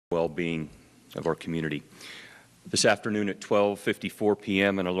well-being of our community. This afternoon at 12:54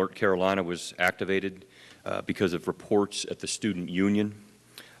 p.m., an Alert Carolina was activated because of reports at the student union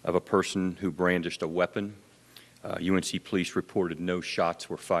of a person who brandished a weapon. UNC Police reported no shots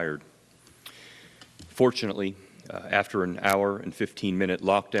were fired. Fortunately, after an hour and 15-minute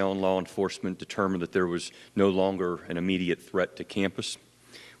lockdown, law enforcement determined that there was no longer an immediate threat to campus.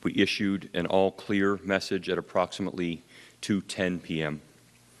 We issued an all-clear message at approximately 2:10 p.m.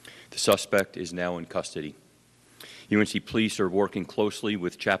 The suspect is now in custody. UNC Police are working closely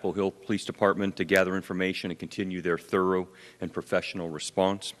with Chapel Hill Police Department to gather information and continue their thorough and professional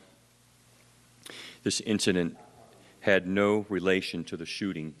response. This incident had no relation to the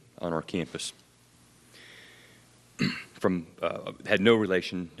shooting on our campus. Had no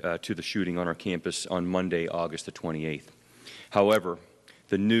relation to the shooting on our campus on Monday, August the 28th. However,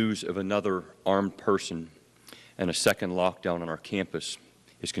 the news of another armed person and a second lockdown on our campus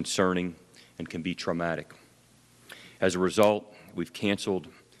is concerning and can be traumatic. As a result, we've canceled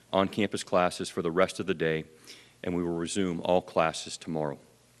on-campus classes for the rest of the day, and we will resume all classes tomorrow.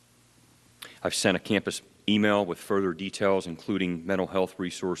 I've sent a campus email with further details, including mental health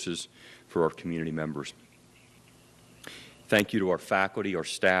resources for our community members. Thank you to our faculty, our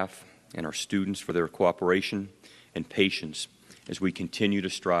staff, and our students for their cooperation and patience as we continue to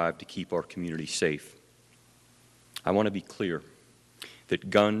strive to keep our community safe. I want to be clear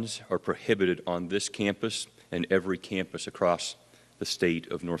that guns are prohibited on this campus and every campus across the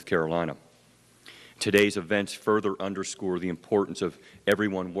state of North Carolina. Today's events further underscore the importance of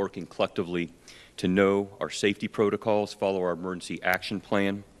everyone working collectively to know our safety protocols, follow our emergency action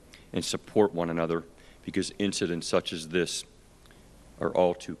plan, and support one another, because incidents such as this are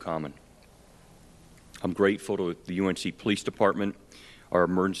all too common. I'm grateful to the UNC Police Department, our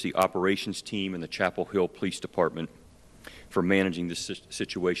emergency operations team, and the Chapel Hill Police Department for managing this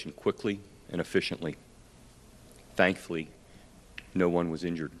situation quickly and efficiently. Thankfully, no one was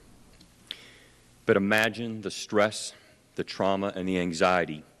injured. But imagine the stress, the trauma, and the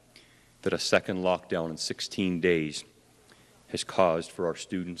anxiety that a second lockdown in 16 days has caused for our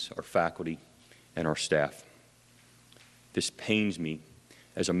students, our faculty, and our staff. This pains me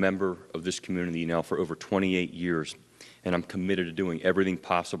as a member of this community now for over 28 years, and I'm committed to doing everything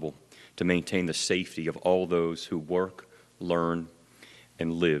possible to maintain the safety of all those who work, learn,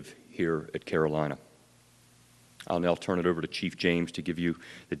 and live here at Carolina. I'll now turn it over to Chief James to give you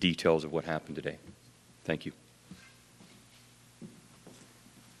the details of what happened today. Thank you.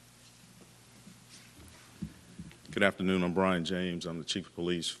 Good afternoon. I'm Brian James. I'm the Chief of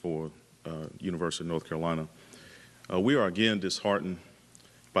Police for University of North Carolina. We are again disheartened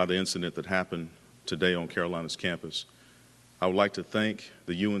by the incident that happened today on Carolina's campus. I would like to thank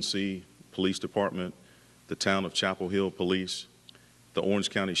the UNC Police Department, the town of Chapel Hill Police, the Orange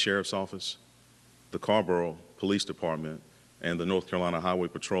County Sheriff's Office, the Carrboro Police Department, and the North Carolina Highway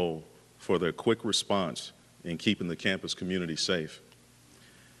Patrol for their quick response in keeping the campus community safe.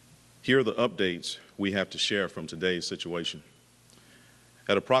 Here are the updates we have to share from today's situation.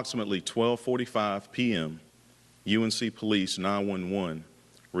 At approximately 12:45 p.m., UNC Police 911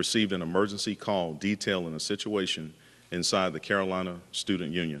 received an emergency call detailing a situation inside the Carolina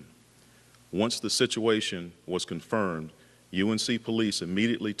Student Union. Once the situation was confirmed, UNC Police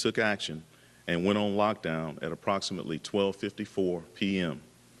immediately took action and went on lockdown at approximately 12:54 p.m.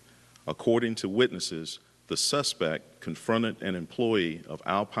 According to witnesses, the suspect confronted an employee of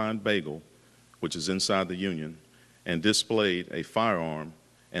Alpine Bagel, which is inside the union, and displayed a firearm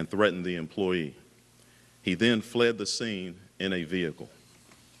and threatened the employee. He then fled the scene in a vehicle.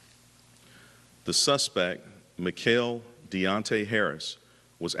 The suspect, Mikhail Deontay Harris,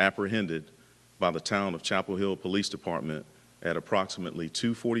 was apprehended by the town of Chapel Hill Police Department at approximately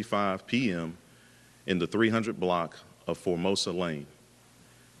 2:45 p.m. in the 300 block of Formosa Lane.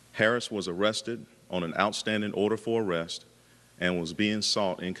 Harris was arrested on an outstanding order for arrest and was being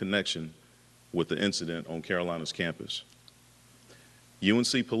sought in connection with the incident on Carolina's campus.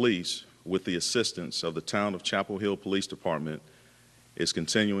 UNC Police, with the assistance of the town of Chapel Hill Police Department, is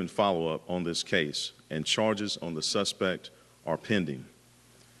continuing follow-up on this case, and charges on the suspect are pending.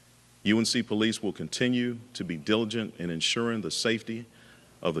 UNC Police will continue to be diligent in ensuring the safety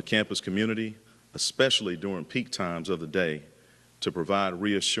of the campus community, especially during peak times of the day, to provide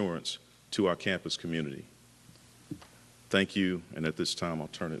reassurance to our campus community. Thank you, and at this time, I'll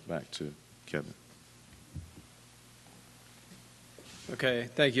turn it back to Kevin. Okay,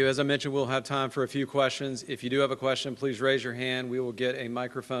 thank you. As I mentioned, we'll have time for a few questions. If you do have a question, please raise your hand. We will get a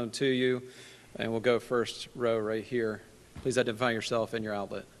microphone to you, and we'll go first row right here. Please identify yourself and your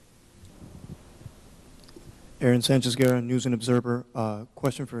outlet. Aaron Sanchez-Guerra, News and Observer.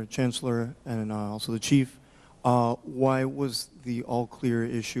 Question for Chancellor and also the Chief. Why was the all clear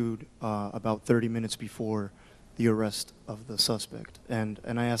issued about 30 minutes before the arrest of the suspect? And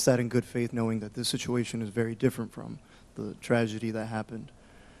I ask that in good faith, knowing that this situation is very different from the tragedy that happened.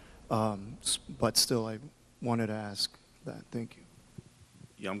 But still, I wanted to ask that. Thank you.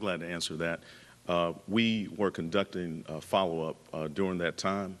 Yeah, I'm glad to answer that. We were conducting a follow-up during that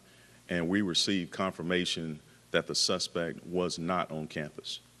time, and we received confirmation that the suspect was not on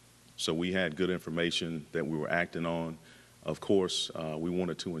campus. So we had good information that we were acting on. Of course, we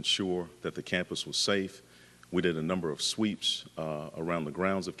wanted to ensure that the campus was safe. We did a number of sweeps around the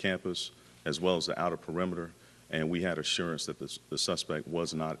grounds of campus, as well as the outer perimeter, and we had assurance that the suspect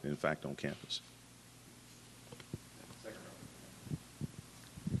was not, in fact, on campus.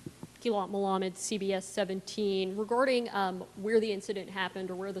 Kilat Malamed, CBS 17. Regarding where the incident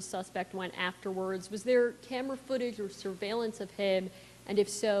happened or where the suspect went afterwards, was there camera footage or surveillance of him? And if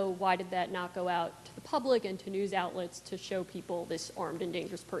so, why did that not go out to the public and to news outlets to show people this armed and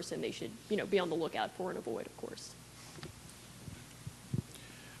dangerous person they should, be on the lookout for and avoid, of course?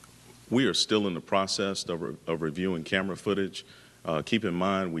 We are still in the process of reviewing camera footage. Keep in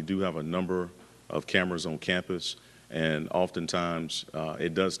mind, we do have a number of cameras on campus. And oftentimes,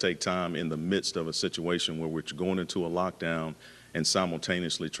 it does take time in the midst of a situation where we're going into a lockdown and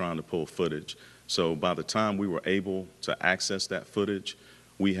simultaneously trying to pull footage. So by the time we were able to access that footage,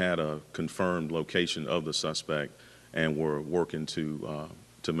 we had a confirmed location of the suspect and were working to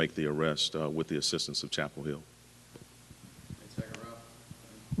make the arrest with the assistance of Chapel Hill.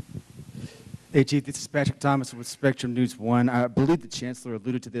 Hey, Chief, this is Patrick Thomas with Spectrum News 1. I believe the Chancellor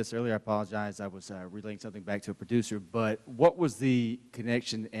alluded to this earlier. I apologize. I was relaying something back to a producer. But what was the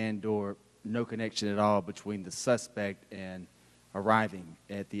connection and or no connection at all between the suspect and arriving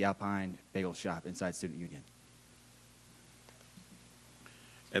at the Alpine Bagel Shop inside Student Union?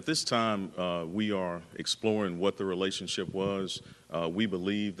 At this time, we are exploring what the relationship was. We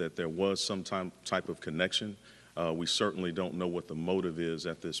believe that there was some type of connection. We certainly don't know what the motive is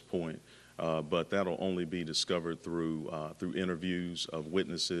at this point. But that'll only be discovered through interviews of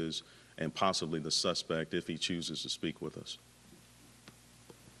witnesses and possibly the suspect if he chooses to speak with us.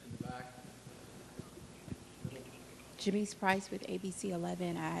 In the back. Janice Price with ABC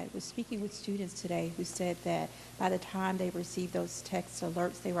 11. I was speaking with students today who said that by the time they received those text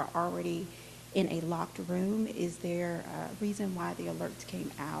alerts, they were already in a locked room. Is there a reason why the alerts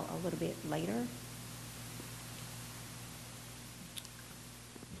came out a little bit later?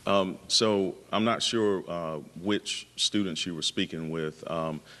 So I'm not sure which students you were speaking with.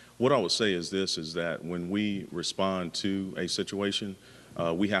 What I would say is this, is that when we respond to a situation,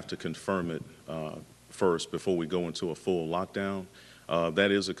 we have to confirm it first before we go into a full lockdown.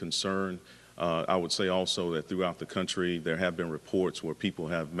 That is a concern. I would say also that throughout the country, there have been reports where people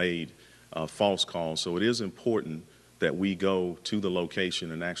have made false calls. So it is important that we go to the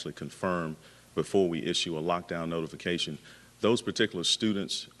location and actually confirm before we issue a lockdown notification. Those particular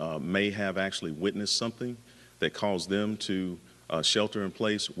students may have actually witnessed something that caused them to shelter in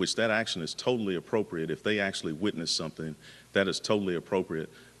place, which that action is totally appropriate. If they actually witnessed something, that is totally appropriate.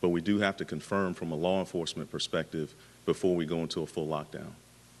 But we do have to confirm from a law enforcement perspective before we go into a full lockdown.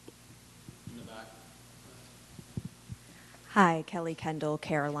 In the back. Hi, Kelly Kendall,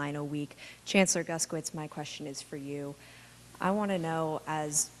 Carolina Week. Chancellor Guskowitz, my question is for you. I want to know,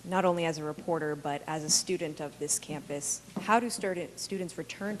 as not only as a reporter, but as a student of this campus, how do students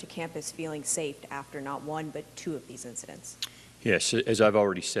return to campus feeling safe after not one, but two of these incidents? Yes, as I've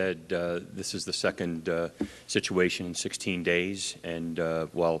already said, this is the second situation in 16 days, and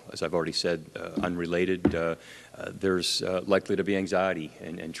while, as I've already said, unrelated, there's likely to be anxiety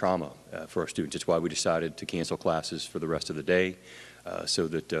and trauma for our students. It's why we decided to cancel classes for the rest of the day, so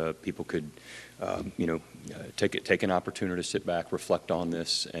that people could, take an opportunity to sit back, reflect on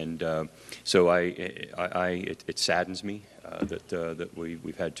this, and so it saddens me that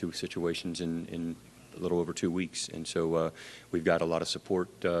we've had two situations in a little over 2 weeks, and so we've got a lot of support,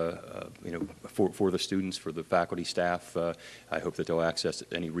 for the students, for the faculty, staff. I hope that they'll access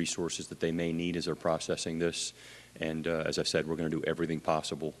any resources that they may need as they're processing this, and as I said, we're going to do everything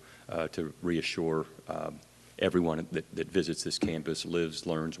possible to reassure everyone that visits this campus, lives,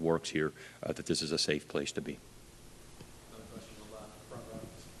 learns, works here, that this is a safe place to be.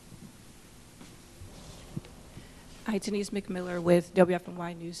 Hi, Denise McMiller with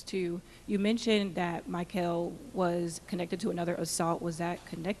WFNY News 2. You mentioned that Michael was connected to another assault. Was that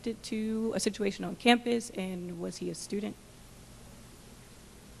connected to a situation on campus, and was he a student?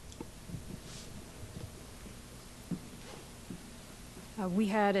 We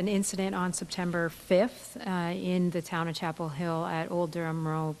had an incident on September 5th in the town of Chapel Hill at Old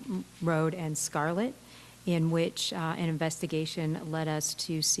Durham Road and Scarlet, in which an investigation led us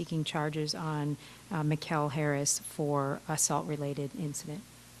to seeking charges on Mikkel Harris for assault-related incident.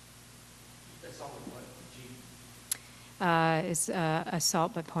 It's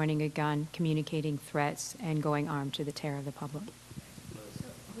assault by pointing a gun, communicating threats, and going armed to the terror of the public.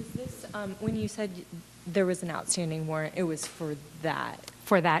 Was this, when you said there was an outstanding warrant, it was for that?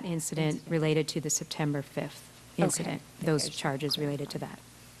 For that incident related to the September 5th incident. Okay. Those charges related to that.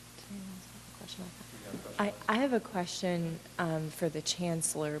 I have a question for the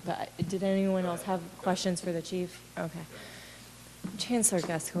Chancellor, but did anyone else have questions for the Chief? Okay. Chancellor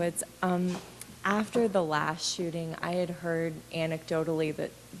Guskowitz, after the last shooting, I had heard anecdotally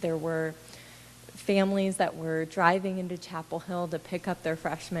that there were families that were driving into Chapel Hill to pick up their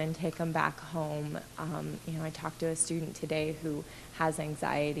freshmen, take them back home. I talked to a student today who has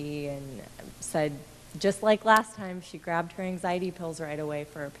anxiety and said, just like last time, she grabbed her anxiety pills right away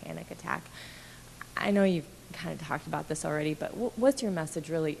for a panic attack. I know you've kind of talked about this already, but what's your message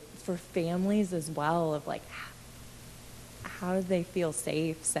really for families as well of like, how do they feel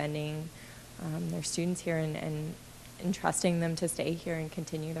safe sending their students here and entrusting them to stay here and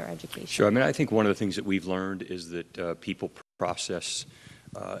continue their education? Sure. I mean, I think one of the things that we've learned is that people process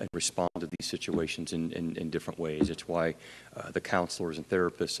and respond to these situations in different ways. It's why the counselors and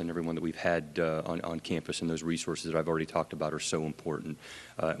therapists and everyone that we've had on campus and those resources that I've already talked about are so important.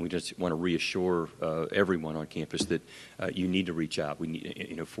 And we just want to reassure everyone on campus that you need to reach out. We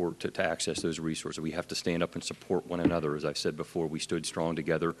need, to access those resources. We have to stand up and support one another. As I've said before, we stood strong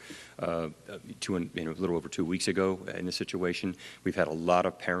together a little over 2 weeks ago in this situation. We've had a lot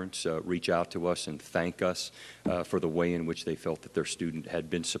of parents reach out to us and thank us for the way in which they felt that their student had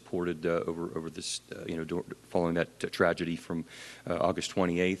been supported over this, following that tragedy from August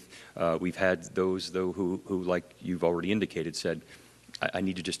 28th. We've had those, though, who, like you've already indicated, said, I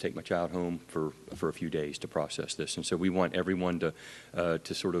need to just take my child home for a few days to process this. And so we want everyone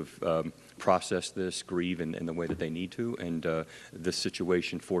to sort of process this, grieve in the way that they need to. And this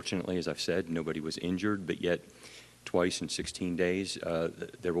situation, fortunately, as I've said, nobody was injured, but yet twice in 16 days,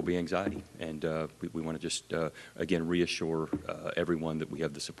 there will be anxiety. And we want to just, again, reassure everyone that we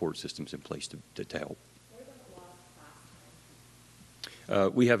have the support systems in place to help.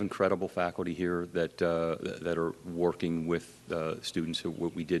 We have incredible faculty here that are working with students who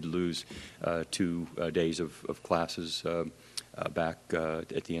we did lose 2 days of classes back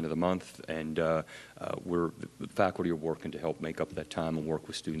at the end of the month, and the faculty are working to help make up that time and work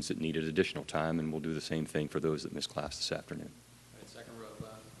with students that needed additional time, and we'll do the same thing for those that missed class this afternoon. Second row.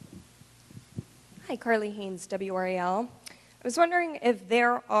 Hi, Carly Haynes, WRAL. I was wondering if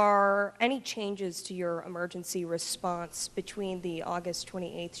there are any changes to your emergency response between the August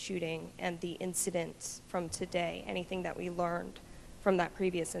 28th shooting and the incident from today, anything that we learned from that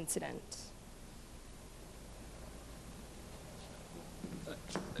previous incident?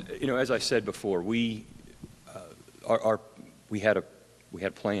 As I said before, we had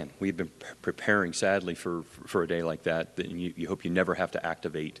a plan. We had been preparing, sadly, for a day like that. And you hope you never have to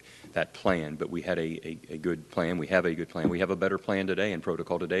activate that plan, but we had a good plan. We have a good plan. We have a better plan today and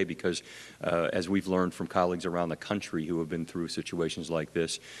protocol today because, as we've learned from colleagues around the country who have been through situations like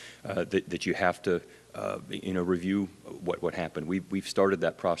this, that you have to review what happened. We've started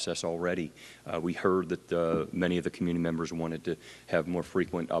that process already. We heard that many of the community members wanted to have more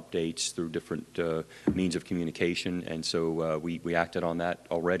frequent updates through different means of communication, and so we acted on that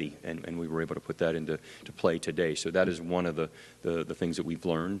already, and we were able to put that into play today. So that is one of the things that we've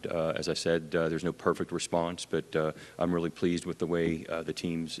learned. As I said, there's no perfect response, but I'm really pleased with the way the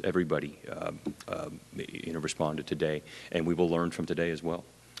teams, everybody, responded today, and we will learn from today as well.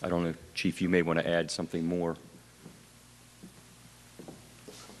 I don't know, Chief, you may want to add something more.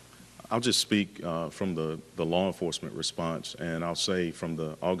 I'll just speak from the law enforcement response, and I'll say from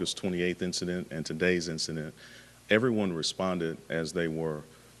the August 28th incident and today's incident, everyone responded as they were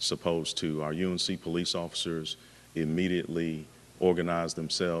supposed to. Our UNC police officers immediately organized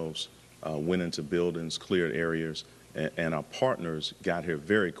themselves, went into buildings, cleared areas, and our partners got here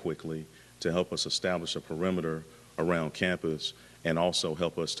very quickly to help us establish a perimeter around campus and also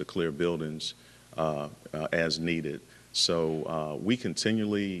help us to clear buildings as needed. So we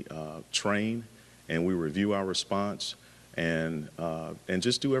continually train and we review our response and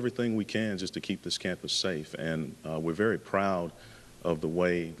just do everything we can just to keep this campus safe. And we're very proud of the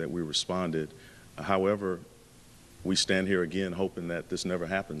way that we responded. However, we stand here again hoping that this never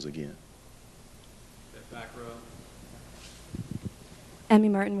happens again. Back row. Emmy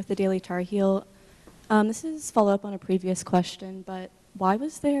Martin with the Daily Tar Heel. This is follow-up on a previous question, but why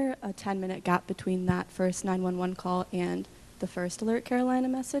was there a 10-minute gap between that first 911 call and the first Alert Carolina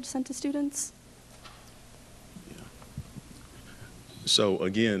message sent to students? So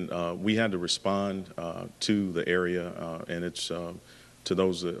again, we had to respond to the area, and it's to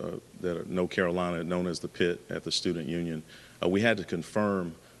those that know Carolina, known as the Pit at the Student Union. We had to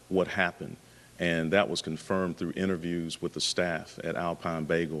confirm what happened, and that was confirmed through interviews with the staff at Alpine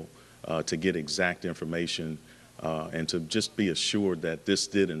Bagel to get exact information and to just be assured that this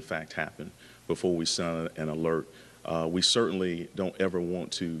did in fact happen before we sent an alert. We certainly don't ever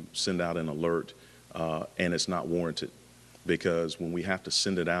want to send out an alert and it's not warranted, because when we have to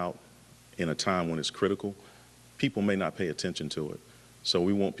send it out in a time when it's critical, people may not pay attention to it. So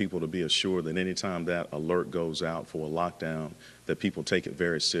we want people to be assured that anytime that alert goes out for a lockdown, that people take it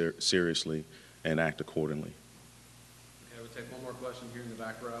very seriously and act accordingly. Okay, we'll take one more question here in the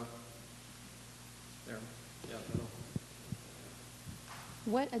back row. There, yeah, middle.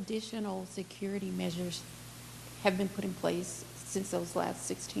 What additional security measures have been put in place since those last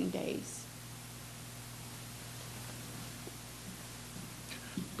 16 days?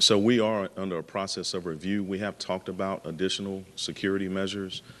 So we are under a process of review. We have talked about additional security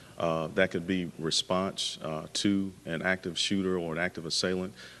measures that could be response to an active shooter or an active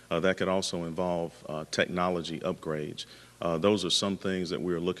assailant. That could also involve technology upgrades. Those are some things that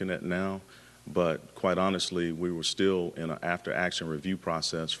we're looking at now, but quite honestly, we were still in an after-action review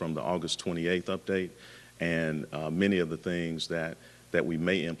process from the August 28th update, and many of the things that we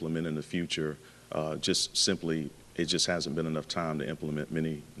may implement in the future just simply, it just hasn't been enough time to implement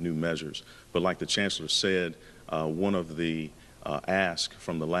many new measures. But like the Chancellor said, one of the asks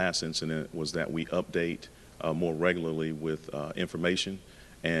from the last incident was that we update more regularly with information,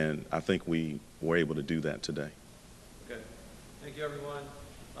 and I think we were able to do that today. Okay. Thank you, everyone.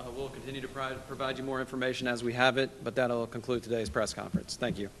 We'll continue to provide you more information as we have it, but that'll conclude today's press conference.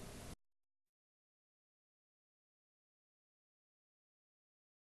 Thank you.